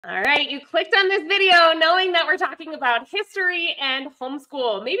All right, you clicked on this video knowing that we're talking about history and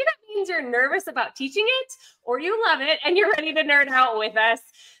homeschool. Maybe that means you're nervous about teaching it, or you love it and you're ready to nerd out with us.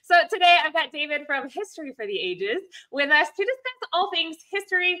 So today I've got David from History for the Ages with us to discuss all things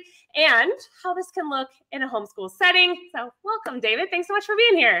history and how this can look in a homeschool setting. So welcome, David. Thanks so much for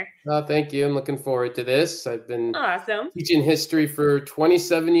being here. Thank you. I'm looking forward to this. I've been Awesome. teaching history for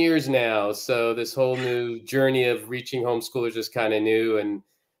 27 years now. So this whole new journey of reaching homeschoolers is kind of new and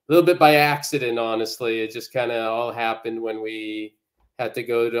a little bit by accident, honestly. It just kind of all happened when we had to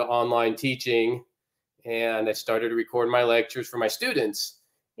go to online teaching, and I started to record my lectures for my students.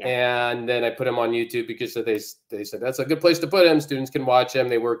 Yeah. And then I put them on YouTube because they said that's a good place to put them. Students can watch them.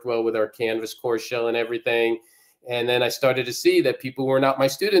 They worked well with our Canvas course shell and everything. And then I started to see that people who were not my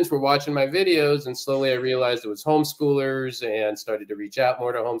students were watching my videos, and slowly I realized it was homeschoolers and started to reach out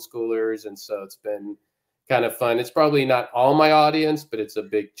more to homeschoolers. And so it's been kind of fun. It's probably not all my audience, but it's a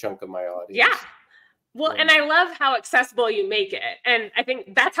big chunk of my audience. Yeah. Well, and I love how accessible you make it. And I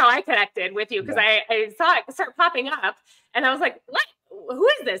think that's how I connected with you, because I saw it start popping up and I was like, what? Who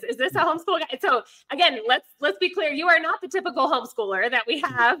is this? Is this a homeschool guy? So again, let's be clear. You are not the typical homeschooler that we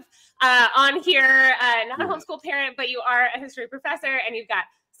have on here, not a homeschool parent, but you are a history professor and you've got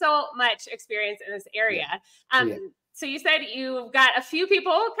so much experience in this area. So you said you've got a few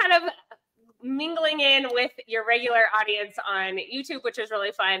people kind of mingling in with your regular audience on YouTube, which is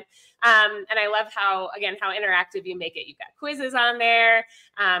really fun. And I love how interactive you make it. You've got quizzes on there,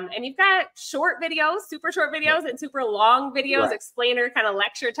 and you've got short videos, super short videos and super long videos, explainer kind of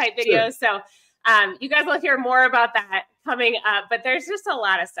lecture type videos. So you guys will hear more about that coming up, but there's just a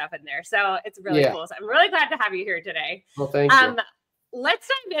lot of stuff in there. So it's really cool. So I'm really glad to have you here today. Well, thank you. Let's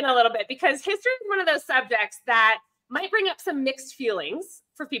dive in a little bit, because history is one of those subjects that might bring up some mixed feelings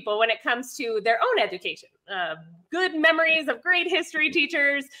for people when it comes to their own education. Good memories of great history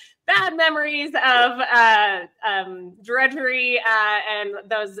teachers, bad memories of drudgery and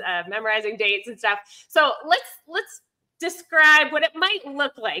those memorizing dates and stuff. So let's describe what it might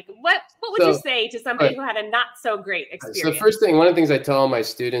look like. What would you say to somebody who had a not so great experience? So first thing, one of the things I tell my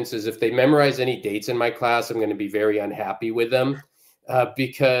students is if they memorize any dates in my class, I'm going to be very unhappy with them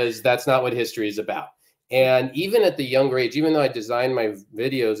because that's not what history is about. And even at the younger age, even though I design my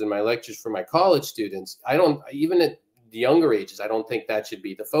videos and my lectures for my college students, even at the younger ages, I don't think that should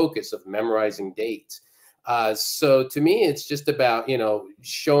be the focus of memorizing dates. So to me, it's just about,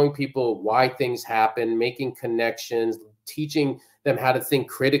 showing people why things happen, making connections, teaching them how to think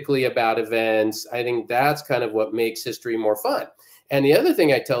critically about events. I think that's kind of what makes history more fun. And the other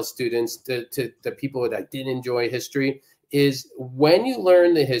thing I tell students, to people that didn't enjoy history, is when you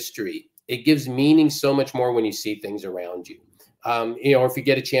learn the history, it gives meaning so much more when you see things around you. If you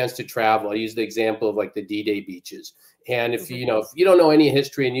get a chance to travel, I use the example of like the D-Day beaches. And if you don't know any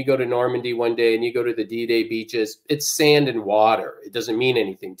history and you go to Normandy one day and you go to the D-Day beaches, it's sand and water. It doesn't mean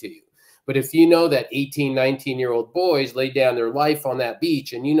anything to you. But if you know that 18, 19-year-old boys laid down their life on that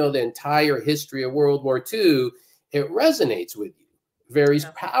beach, and you know the entire history of World War II, it resonates with you very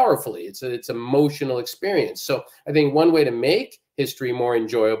powerfully. It's an emotional experience. So I think one way to make history more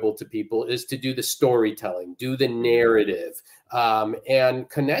enjoyable to people is to do the storytelling, do the narrative, and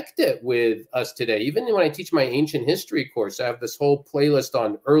connect it with us today. Even when I teach my ancient history course, I have this whole playlist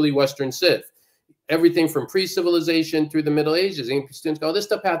on early Western Civ, everything from pre-civilization through the Middle Ages. And students go, this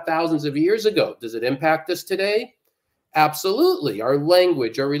stuff happened thousands of years ago. Does it impact us today? Absolutely. Our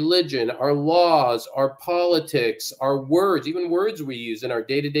language, our religion, our laws, our politics, our words, even words we use in our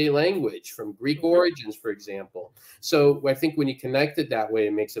day-to-day language from Greek origins, for example. So I think when you connect it that way,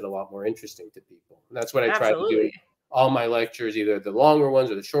 it makes it a lot more interesting to people. And that's what I try to do in all my lectures, either the longer ones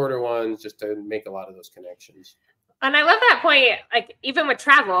or the shorter ones, just to make a lot of those connections. And I love that point, like even with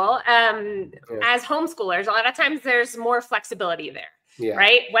travel, as homeschoolers, a lot of times there's more flexibility there.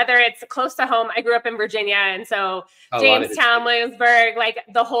 Right? Whether it's close to home. I grew up in Virginia. And so Jamestown, Williamsburg, like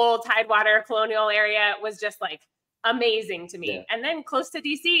the whole Tidewater colonial area was just like amazing to me. And then close to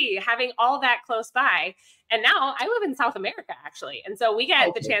DC, having all that close by. And now I live in South America, actually. And so we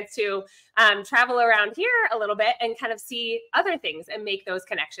get the chance to travel around here a little bit and kind of see other things and make those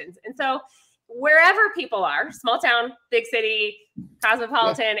connections. And so wherever people are, small town, big city,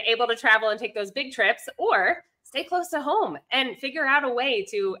 cosmopolitan, able to travel and take those big trips, or stay close to home and figure out a way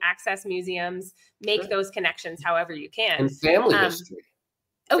to access museums, make those connections however you can. And family history.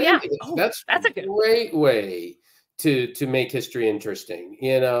 That's a great way to make history interesting.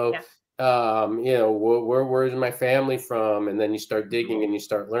 You know, where's my family from? And then you start digging and you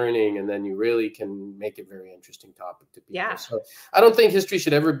start learning, and then you really can make it very interesting topic to people. Yeah. So I don't think history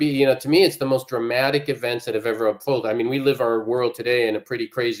should ever be, you know, to me, it's the most dramatic events that have ever unfolded. I mean, we live our world today in a pretty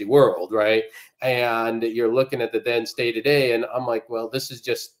crazy world, right? And you're looking at the then state today, and I'm like, well, this is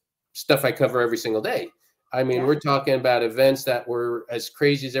just stuff I cover every single day. I mean, we're talking about events that were as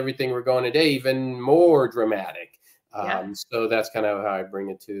crazy as everything we're going today, even more dramatic. So that's kind of how I bring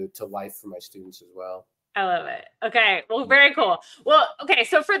it to life for my students as well. I love it. Okay. Well, very cool. Well, okay.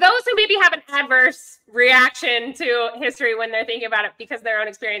 So for those who maybe have an adverse reaction to history when they're thinking about it because of their own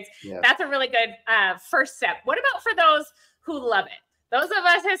experience, that's a really good first step. What about for those who love it? Those of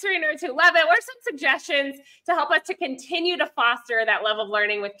us history nerds who love it, what are some suggestions to help us to continue to foster that love of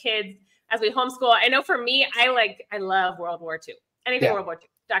learning with kids as we homeschool? I know for me, I love World War II, anything World War II,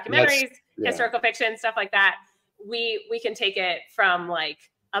 documentaries, historical fiction, stuff like that. We can take it from like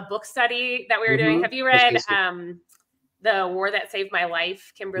a book study that we were doing. Have you read The War That Saved My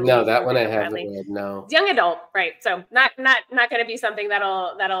Life, Kimberly? No, that one I haven't read. No. Young adult, right? So not going to be something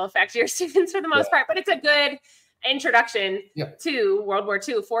that'll affect your students for the most part, but it's a good introduction to World War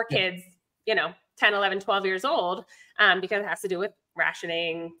II for kids, you know, 10, 11, 12 years old, because it has to do with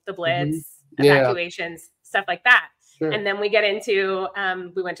rationing, the Blitz, evacuations, stuff like that. Sure. And then we get into,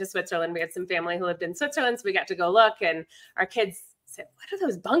 we went to Switzerland. We had some family who lived in Switzerland, so we got to go look, and our kids said, what are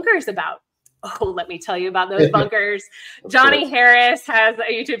those bunkers about? Oh, let me tell you about those bunkers. Johnny Harris has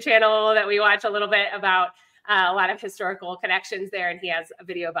a YouTube channel that we watch a little bit about a lot of historical connections there, and he has a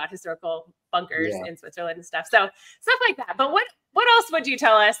video about historical bunkers in Switzerland and stuff. So stuff like that. But what else would you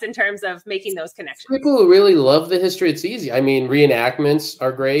tell us in terms of making those connections? People who really love the history, it's easy. I mean, reenactments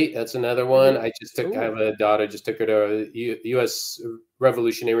are great. That's another one. I have a daughter, just took her to a U.S.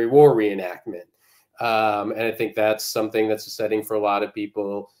 Revolutionary War reenactment. And I think that's something that's a setting for a lot of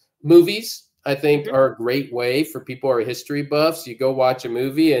people. Movies, I think, are a great way for people who are history buffs. You go watch a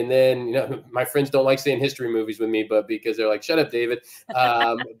movie, and then, you know, my friends don't like saying history movies with me, but because they're like, shut up, David.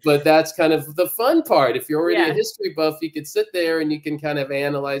 But that's kind of the fun part. If you're already a history buff, you could sit there and you can kind of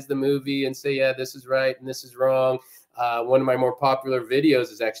analyze the movie and say, yeah, this is right and this is wrong. One of my more popular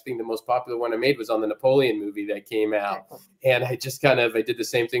videos is actually the most popular one I made was on the Napoleon movie that came out. And I just I did the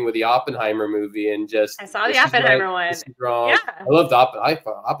same thing with the Oppenheimer movie and just. I saw the Oppenheimer one. This is wrong. Yeah. I loved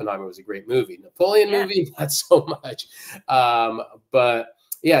Oppenheimer was a great movie. Napoleon movie, not so much. But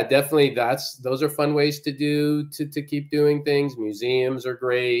yeah, definitely those are fun ways to keep doing things. Museums are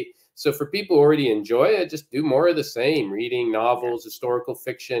great. So for people who already enjoy it, just do more of the same. Reading novels, historical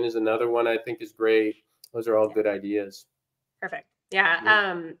fiction is another one I think is great. Those are all good ideas. Perfect.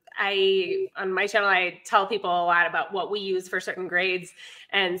 Yeah. On my channel, I tell people a lot about what we use for certain grades.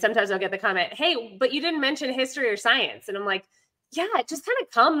 And sometimes I'll get the comment, hey, but you didn't mention history or science. And I'm like, yeah, it just kind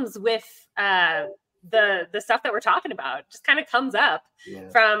of comes with the stuff that we're talking about. It just kind of comes up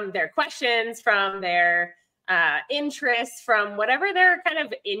from their questions, from their interests, from whatever they're kind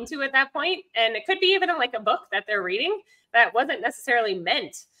of into at that point. And it could be even like a book that they're reading that wasn't necessarily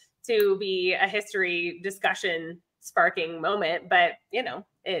meant to be a history discussion sparking moment, but you know,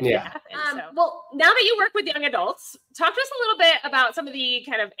 it happens. Well, now that you work with young adults, talk to us a little bit about some of the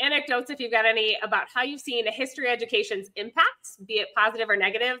kind of anecdotes, if you've got any, about how you've seen history education's impacts, be it positive or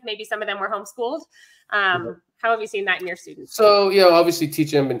negative. Maybe some of them were homeschooled. How have you seen that in your students? So, you know, obviously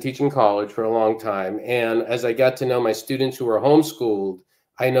I've been teaching college for a long time. And as I got to know my students who were homeschooled,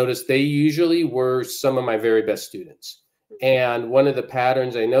 I noticed they usually were some of my very best students. And one of the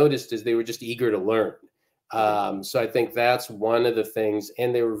patterns I noticed is they were just eager to learn. So I think that's one of the things.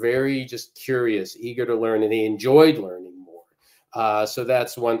 And they were very just curious, eager to learn, and they enjoyed learning more. So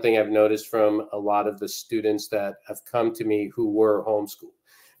that's one thing I've noticed from a lot of the students that have come to me who were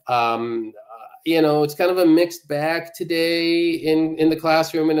homeschooled. You know, it's kind of a mixed bag today in the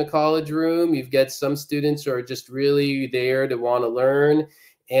classroom, in a college room. You've got some students who are just really there to want to learn.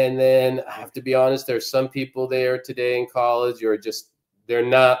 And then I have to be honest, there's some people there today in college who are just, they're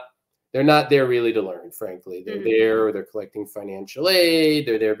not there really to learn, frankly. They're there, or they're collecting financial aid.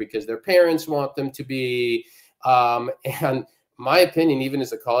 They're there because their parents want them to be. And my opinion, even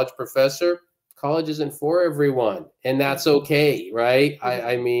as a college professor, college isn't for everyone, and that's okay, right?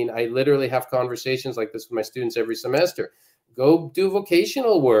 I mean, I literally have conversations like this with my students every semester. Go do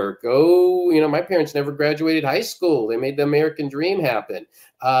vocational work. Go, you know, my parents never graduated high school. They made the American dream happen.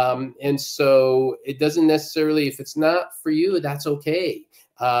 And so it doesn't necessarily, if it's not for you, that's okay.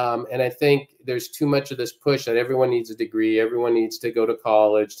 And I think there's too much of this push that everyone needs a degree. Everyone needs to go to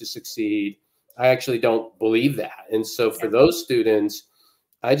college to succeed. I actually don't believe that. And so for those students,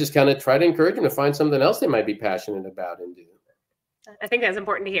 I just kind of try to encourage them to find something else they might be passionate about and do. I think that's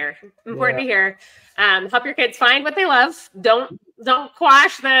important to hear. Important to hear. Help your kids find what they love. Don't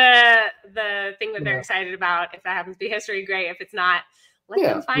quash the thing that they're excited about. If that happens to be history, great. If it's not, let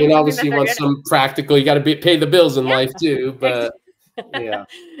them find something obviously that you want some practical. You got to pay the bills in life too. But yeah.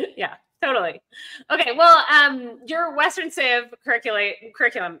 Totally. Okay. Well, your Western Civ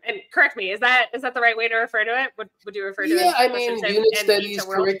curriculum, and correct me, is that the right way to refer to it? Would you refer to it? I mean, unit studies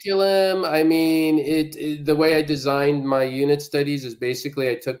curriculum. I mean, the way I designed my unit studies is basically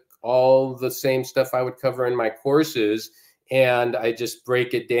I took all the same stuff I would cover in my courses, and I just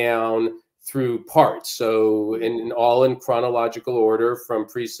break it down through parts. So all in chronological order from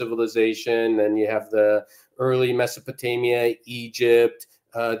pre-civilization. Then you have the early Mesopotamia, Egypt,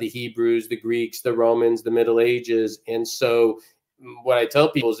 the Hebrews, the Greeks, the Romans, the Middle Ages. And so what I tell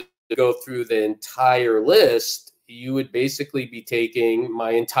people is to go through the entire list. You would basically be taking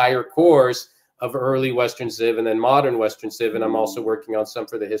my entire course of early Western Civ and then modern Western Civ. And I'm also working on some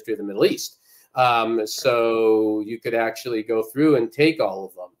for the history of the Middle East. So you could actually go through and take all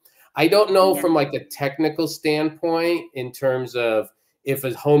of them. I don't know from like a technical standpoint in terms of if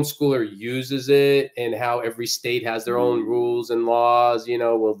a homeschooler uses it and how every state has their own rules and laws,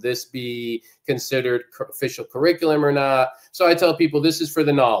 will this be considered official curriculum or not? So I tell people this is for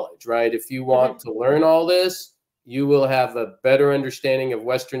the knowledge, right? If you want to learn all this, you will have a better understanding of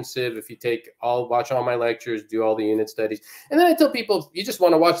Western Civ if you watch all my lectures, do all the unit studies. And then I tell people, if you just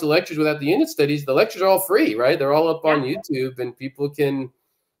want to watch the lectures without the unit studies, the lectures are all free, right? They're all up on YouTube and people can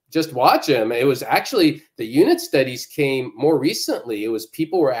just watch them. It was actually the unit studies came more recently. It was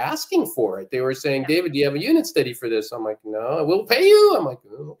people were asking for it. They were saying, David, do you have a unit study for this? I'm like, no, we'll pay you. I'm like,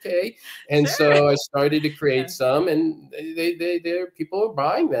 okay. And so I started to create some, and people are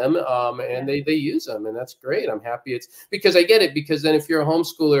buying them, and they use them, and that's great. I'm happy it's because I get it. Because then if you're a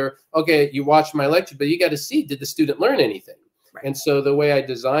homeschooler, okay, you watch my lecture, but you got to see, did the student learn anything? Right. And so the way I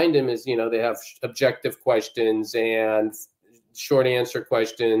designed them is, they have objective questions and short answer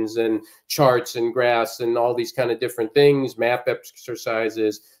questions and charts and graphs and all these kind of different things, map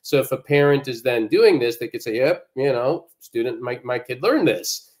exercises. So if a parent is then doing this, they could say, yep, student, my kid learned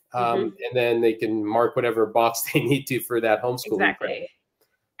this. And then they can mark whatever box they need to for that homeschooling. Exactly.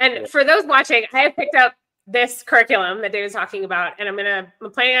 And for those watching, I have picked up this curriculum that Dave was talking about, and I'm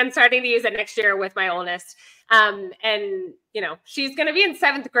planning on starting to use it next year with my oldest. And she's going to be in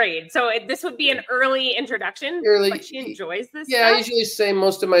 7th grade. So this would be an early introduction. But she enjoys this stuff. I usually say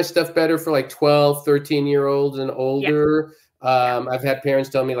most of my stuff better for like 12, 13-year-olds and older. I've had parents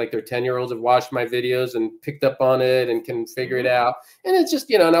tell me like their 10-year-olds have watched my videos and picked up on it and can figure it out. And it's just,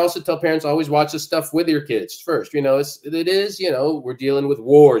 and I also tell parents always watch this stuff with your kids first. We're dealing with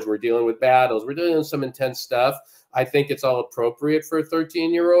wars, we're dealing with battles, we're dealing with some intense stuff. I think it's all appropriate for a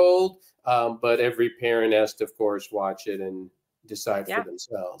 13-year-old. But every parent has to, of course, watch it and decide for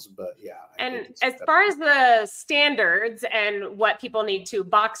themselves. But and as far as the standards and what people need to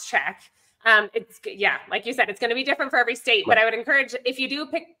box check, it's like you said, it's going to be different for every state. But I would encourage, if you do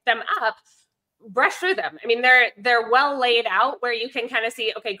pick them up, brush through them. I mean, they're well laid out where you can kind of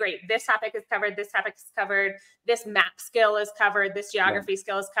see, okay, great, this topic is covered, this topic is covered, this map skill is covered, this geography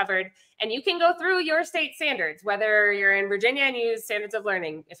skill is covered. And you can go through your state standards, whether you're in Virginia and you use standards of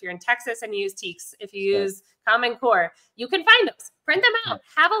learning, if you're in Texas and you use TEKS, if you use Common Core, you can find those, print them out,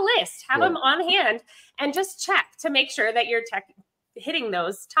 have a list, have them on hand, and just check to make sure that you're hitting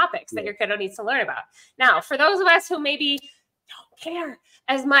those topics that your kiddo needs to learn about. Now, for those of us who maybe don't care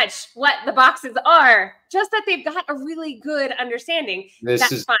as much what the boxes are, just that they've got a really good understanding.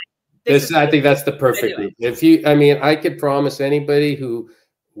 That's fine. I think that's the perfect group. I could promise anybody who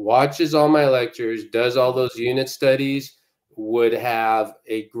watches all my lectures, does all those unit studies, would have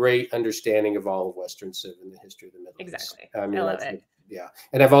a great understanding of all of Western Civ and the history of the Middle East. Exactly. I love it. Yeah.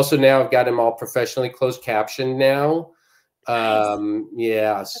 And I've also I've got them all professionally closed captioned now.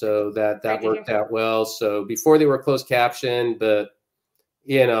 Nice. So that worked out well. So before they were closed captioned, but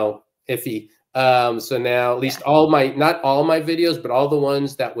iffy. So now at least not all my videos, but all the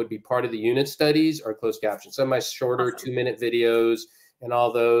ones that would be part of the unit studies are closed captioned. Some of my shorter 2-minute videos and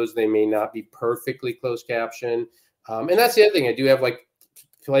all those, they may not be perfectly closed captioned. And that's the other thing. I do have like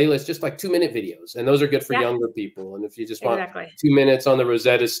playlists, just like 2-minute videos, and those are good for younger people. And if you just want 2 minutes on the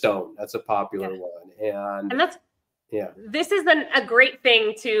Rosetta Stone, that's a popular one. And that's this is a great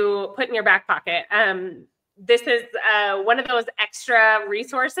thing to put in your back pocket. This is one of those extra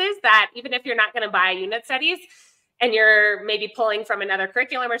resources that even if you're not going to buy unit studies and you're maybe pulling from another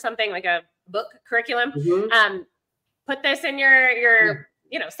curriculum or something like a book curriculum, put this in your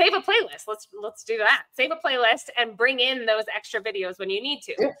you know, save a playlist. Let's do that. Save a playlist and bring in those extra videos when you need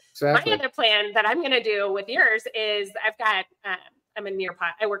to. Yeah, exactly. My other plan that I'm going to do with yours is I've got, I'm a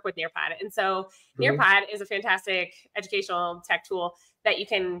Nearpod. I work with Nearpod. And so Nearpod is a fantastic educational tech tool that you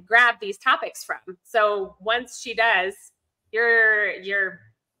can grab these topics from. So once she does your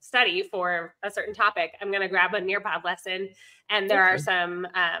study for a certain topic, I'm going to grab a Nearpod lesson. And there are some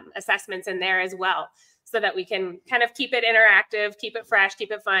assessments in there as well, so that we can kind of keep it interactive, keep it fresh,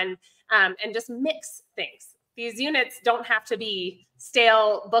 keep it fun, and just mix things. These units don't have to be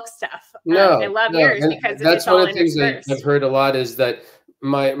stale book stuff. I love yours because that's one of the things that I've heard a lot is that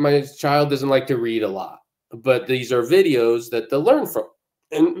my child doesn't like to read a lot, but these are videos that they'll learn from.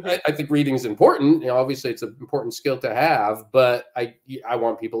 And I think reading is important. You know, obviously, it's an important skill to have, but I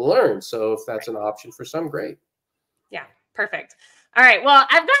want people to learn. So if that's an option for some, great. Yeah, perfect. All right. Well,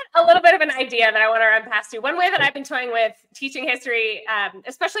 I've got a little bit of an idea that I want to run past you. One way that I've been toying with teaching history,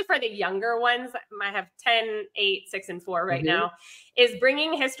 especially for the younger ones, I have 10, 8, 6, and 4 right now, is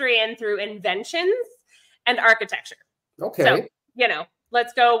bringing history in through inventions and architecture. Okay. So, you know,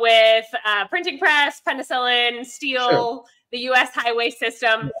 let's go with printing press, penicillin, steel, the U.S. highway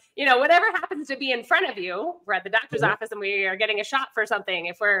system, you know, whatever happens to be in front of you. We're at the doctor's office and we are getting a shot for something.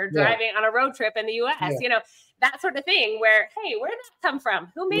 If we're driving on a road trip in the U.S., you know, that sort of thing where, hey, where did that come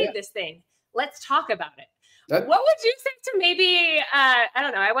from? Who made this thing? Let's talk about it. What would you say to maybe, I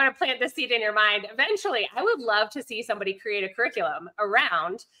don't know, I want to plant this seed in your mind. Eventually, I would love to see somebody create a curriculum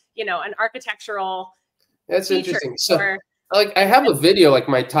around, you know, an architectural That's interesting. So like I have a video, like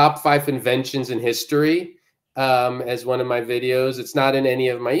my top 5 inventions in history as one of my videos. It's not in any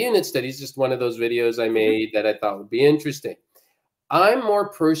of my unit studies, just one of those videos I made that I thought would be interesting. I'm more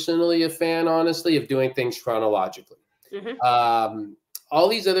personally a fan, honestly, of doing things chronologically. All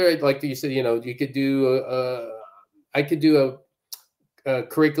these other, like you said, you know, you could do, I could do a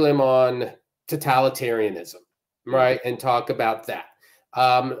curriculum on totalitarianism, right? And talk about that.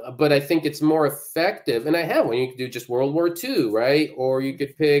 But I think it's more effective, and I have one. You could do just World War II, right? Or you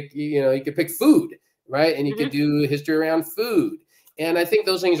could pick, you know, you could pick food, right? And you could do history around food. And I think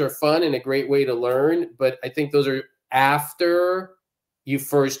those things are fun and a great way to learn. But I think those are after you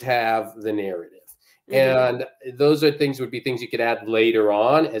first have the narrative. And those are things would be things you could add later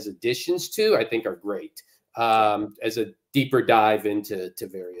on as additions to, I think are great as a deeper dive into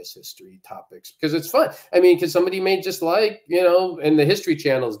various history topics, because it's fun. I mean, because somebody may just like, you know, and the History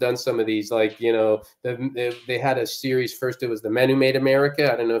Channel's done some of these, like, you know, they had a series first. It was The Men Who Made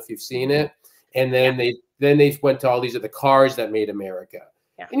America. I don't know if you've seen it. And then they went to all these other cars that made America.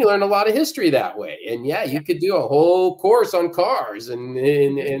 And you learn a lot of history that way. And you could do a whole course on cars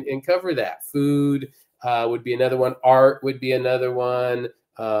and cover that. Food would be another one. Art would be another one.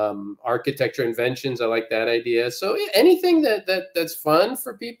 Architecture, inventions. I like that idea. So anything that's fun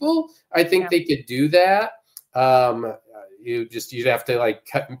for people, I think they could do that. You'd have to like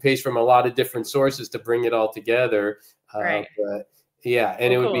cut and paste from a lot of different sources to bring it all together. But yeah,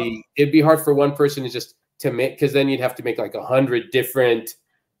 and it'd be hard for one person to make, because then you'd have to make like 100 different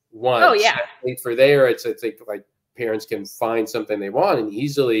ones. Oh yeah. For there, it's like parents can find something they want and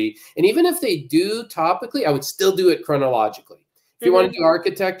easily. And even if they do topically, I would still do it chronologically. If you want to do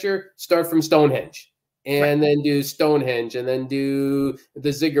architecture, start from Stonehenge, and then do Stonehenge, and then do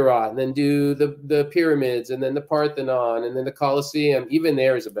the ziggurat, and then do the pyramids, and then the Parthenon, and then the Colosseum. Even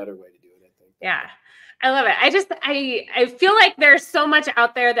there is a better way to do it, I think. Yeah. I love it. I feel like there's so much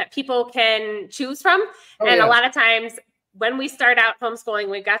out there that people can choose from. A lot of times when we start out homeschooling,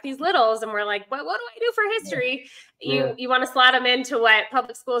 we've got these littles and we're like, what do I do for history? You want to slot them into what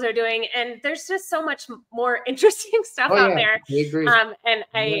public schools are doing. And there's just so much more interesting stuff out there. I agree. And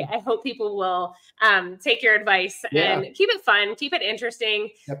I hope people will take your advice and keep it fun, keep it interesting,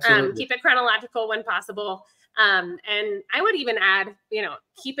 keep it chronological when possible. And I would even add, you know,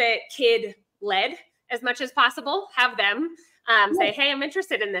 keep it kid-led as much as possible. Have them say, hey, I'm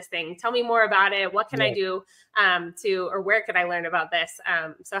interested in this thing. Tell me more about it. What can I do or where could I learn about this?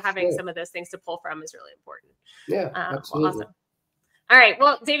 So having some of those things to pull from is really important. Yeah, absolutely. Well, awesome. All right.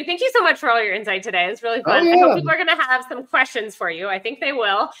 Well, David, thank you so much for all your insight today. It's really fun. I hope people are going to have some questions for you. I think they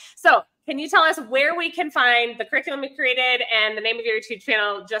will. So can you tell us where we can find the curriculum you created and the name of your YouTube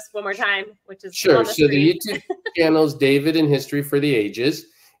channel just one more time, which is sure. So the YouTube channel is David in History for the Ages.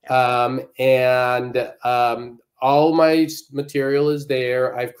 All my material is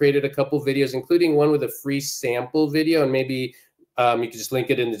there. I've created a couple videos, including one with a free sample video, and maybe you could just link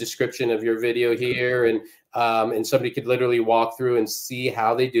it in the description of your video here, and somebody could literally walk through and see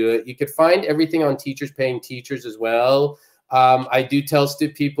how they do it. You could find everything on Teachers Paying Teachers as well. I do tell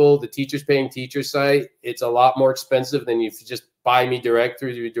people the Teachers Paying Teachers site, it's a lot more expensive than if you just buy me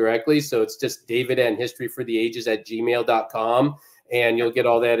directly. So it's just David and historyfortheages@gmail.com. And you'll get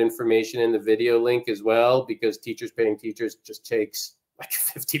all that information in the video link as well, because Teachers Paying Teachers just takes like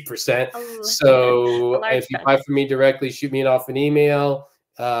 50%. So if you buy from me directly, shoot me off an email,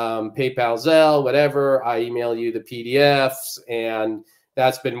 PayPal, Zelle, whatever. I email you the PDFs, and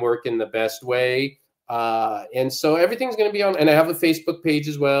that's been working the best way. And so everything's going to be on, and I have a Facebook page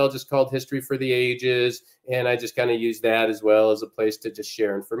as well, just called History for the Ages. And I just kind of use that as well as a place to just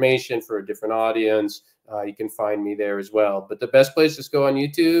share information for a different audience. You can find me there as well. But the best place is go on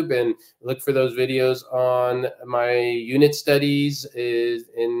YouTube and look for those videos on my unit studies is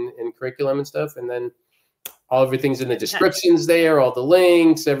in curriculum and stuff. And then everything's in the descriptions there, all the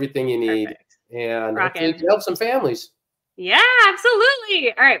links, everything you need. Perfect. And hopefully it can help some families. Yeah,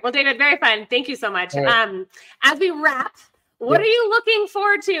 absolutely. All right. Well, David, very fun. Thank you so much. Right. As we wrap, what are you looking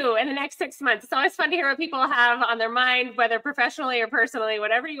forward to in the next 6 months? It's always fun to hear what people have on their mind, whether professionally or personally,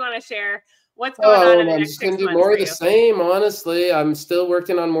 whatever you want to share. What's going on in the next 6 months? I'm just going to do more of the same, honestly. I'm still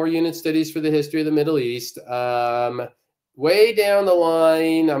working on more unit studies for the history of the Middle East. Way down the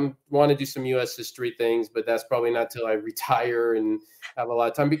line, I want to do some U.S. history things, but that's probably not till I retire and have a lot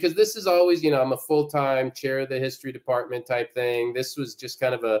of time, because this is always, I'm a full-time chair of the history department type thing. This was just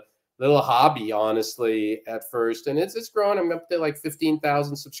kind of a little hobby, honestly, at first. And it's grown. I'm up to like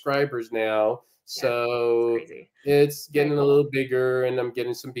 15,000 subscribers now. So it's getting a little bigger, and I'm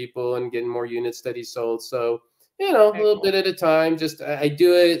getting some people and getting more unit studies sold. So, a little bit at a time. Just I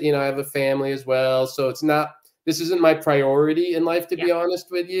do it, I have a family as well. So this isn't my priority in life, to be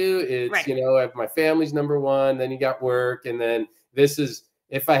honest with you. It's, I have my family's number one, then you got work. And then this is,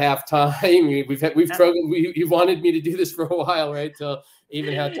 if I have time, we've struggled. You wanted me to do this for a while, right? Till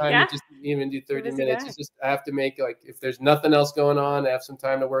even have time to just even do 30 minutes. It's just, I have to make, like, if there's nothing else going on, I have some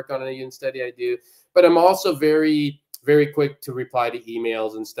time to work on a unit study, I do. But I'm also very, very quick to reply to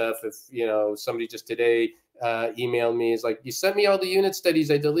emails and stuff. If, somebody just today emailed me, is like, you sent me all the unit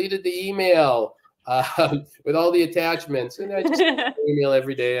studies, I deleted the email with all the attachments, and I just email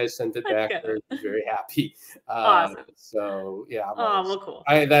every day. I sent it back. They're very happy. Awesome. So yeah. Cool.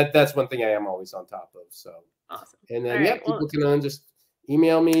 That's one thing I am always on top of. So awesome. And then people can just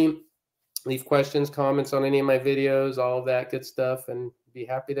email me, leave questions, comments on any of my videos, all of that good stuff, and be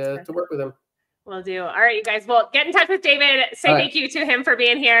happy to work with them. Will do. All right, you guys. Well, get in touch with David. Say thank you to him for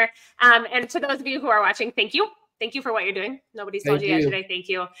being here. And to those of you who are watching, thank you. Thank you for what you're doing. Nobody's told you yet today. Thank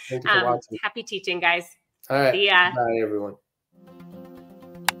you. Thank you for watching. Happy teaching, guys. All right. See ya. Bye, everyone.